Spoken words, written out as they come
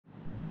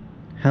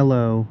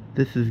Hello,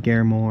 this is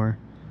Garemore,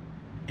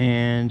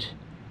 and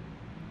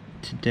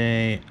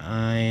today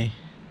I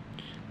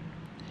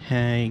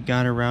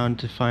got around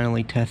to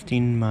finally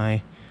testing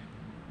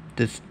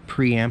this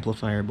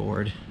preamplifier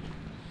board.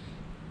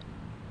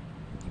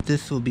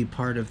 This will be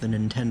part of the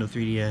Nintendo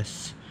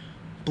 3DS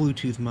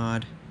Bluetooth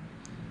mod.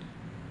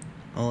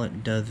 All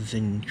it does is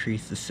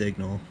increase the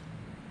signal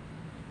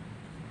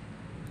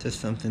to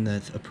something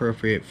that's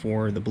appropriate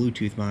for the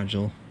Bluetooth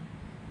module.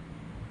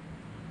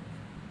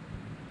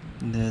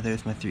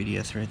 There's my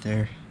 3DS right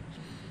there.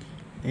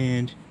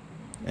 And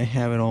I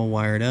have it all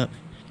wired up.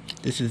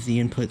 This is the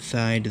input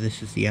side,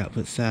 this is the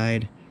output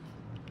side.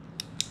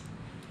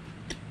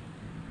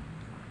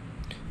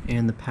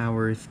 And the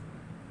power is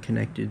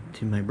connected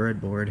to my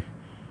breadboard.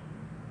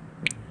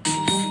 The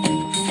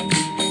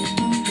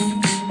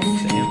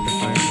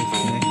amplifier is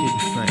connected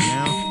right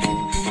now.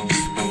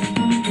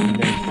 I'm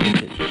gonna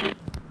switch it.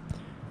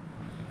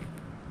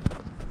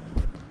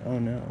 Oh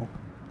no,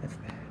 that's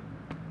bad.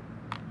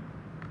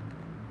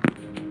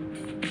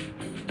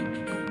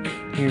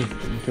 Here's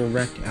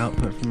direct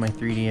output from my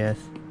 3DS.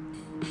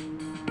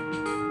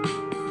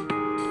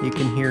 You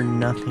can hear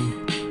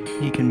nothing.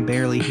 You can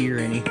barely hear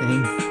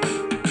anything.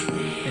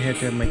 I have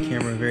to have my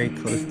camera very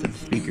close to the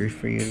speakers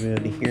for you to be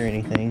able to hear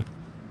anything.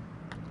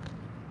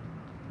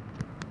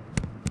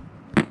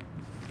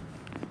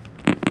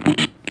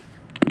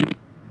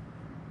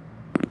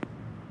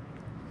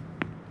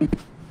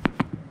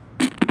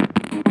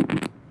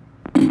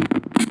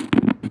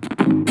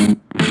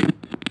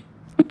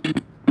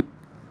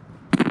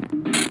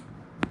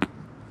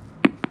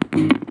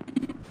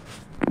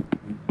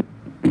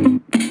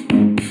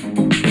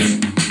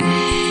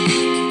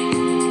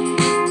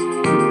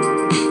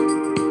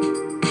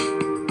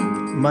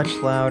 Much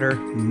louder,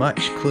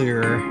 much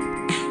clearer.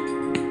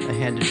 I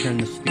had to turn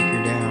the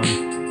speaker down.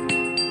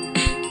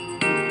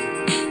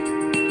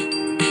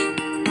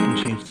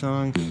 And change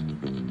songs.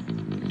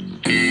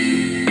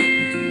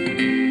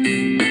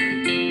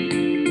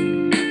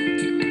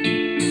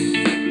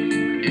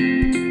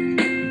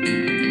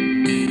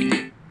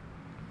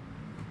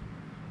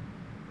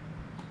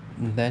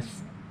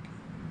 That's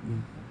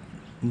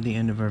the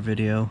end of our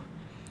video.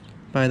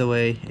 By the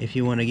way, if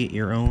you want to get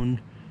your own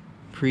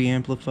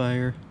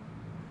preamplifier,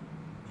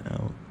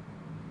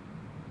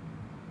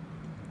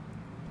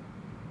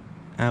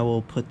 I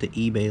will put the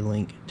eBay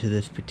link to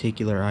this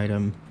particular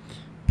item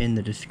in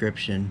the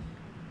description.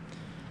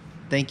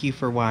 Thank you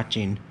for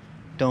watching.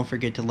 Don't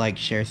forget to like,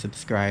 share,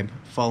 subscribe,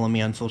 follow me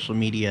on social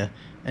media,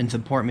 and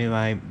support me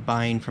by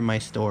buying from my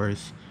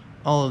stores.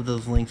 All of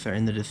those links are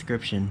in the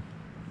description.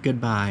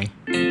 Goodbye.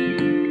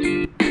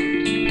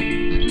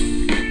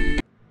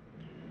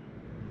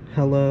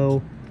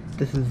 Hello,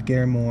 this is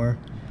Garemore.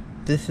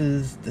 This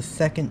is the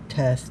second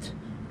test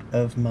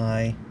of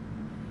my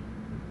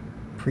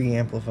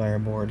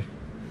preamplifier board.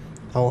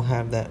 I'll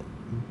have that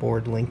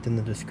board linked in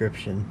the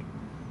description.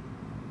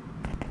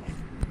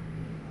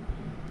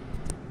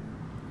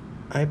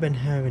 I've been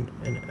having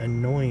an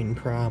annoying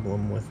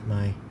problem with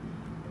my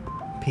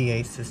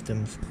PA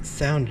system's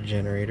sound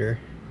generator,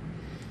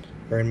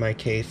 or in my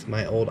case,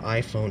 my old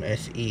iPhone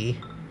SE.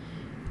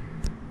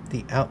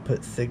 The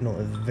output signal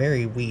is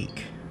very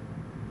weak,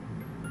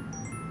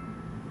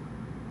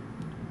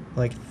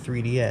 like the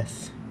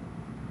 3DS.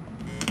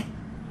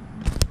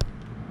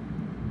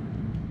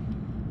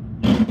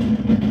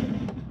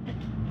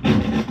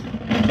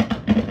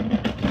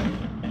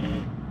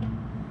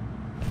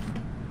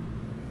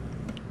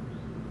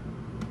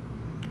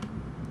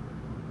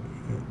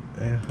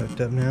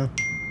 Hooked up now.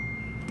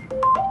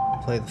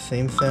 Play the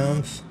same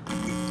sounds.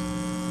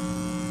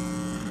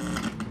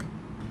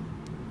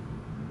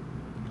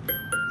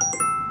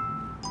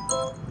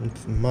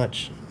 It's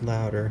much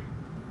louder.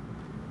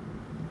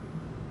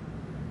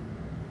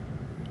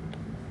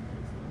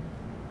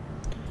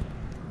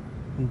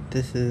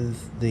 This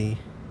is the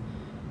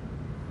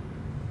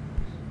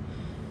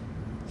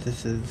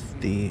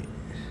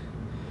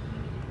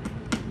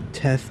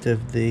test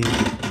of the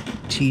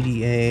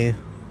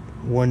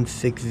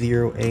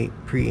TDA1308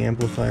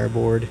 Preamplifier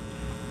board.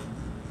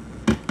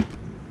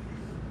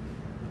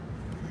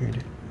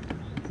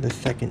 The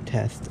second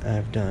test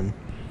I've done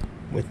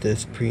with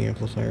this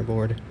preamplifier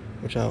board,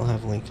 which I'll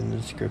have linked in the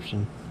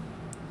description.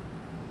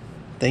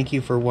 Thank you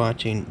for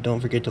watching.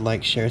 Don't forget to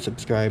like, share,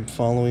 subscribe,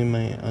 follow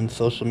me on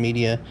social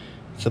media,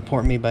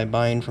 support me by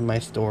buying from my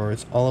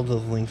stores. All of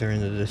those links are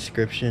in the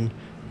description.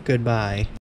 Goodbye.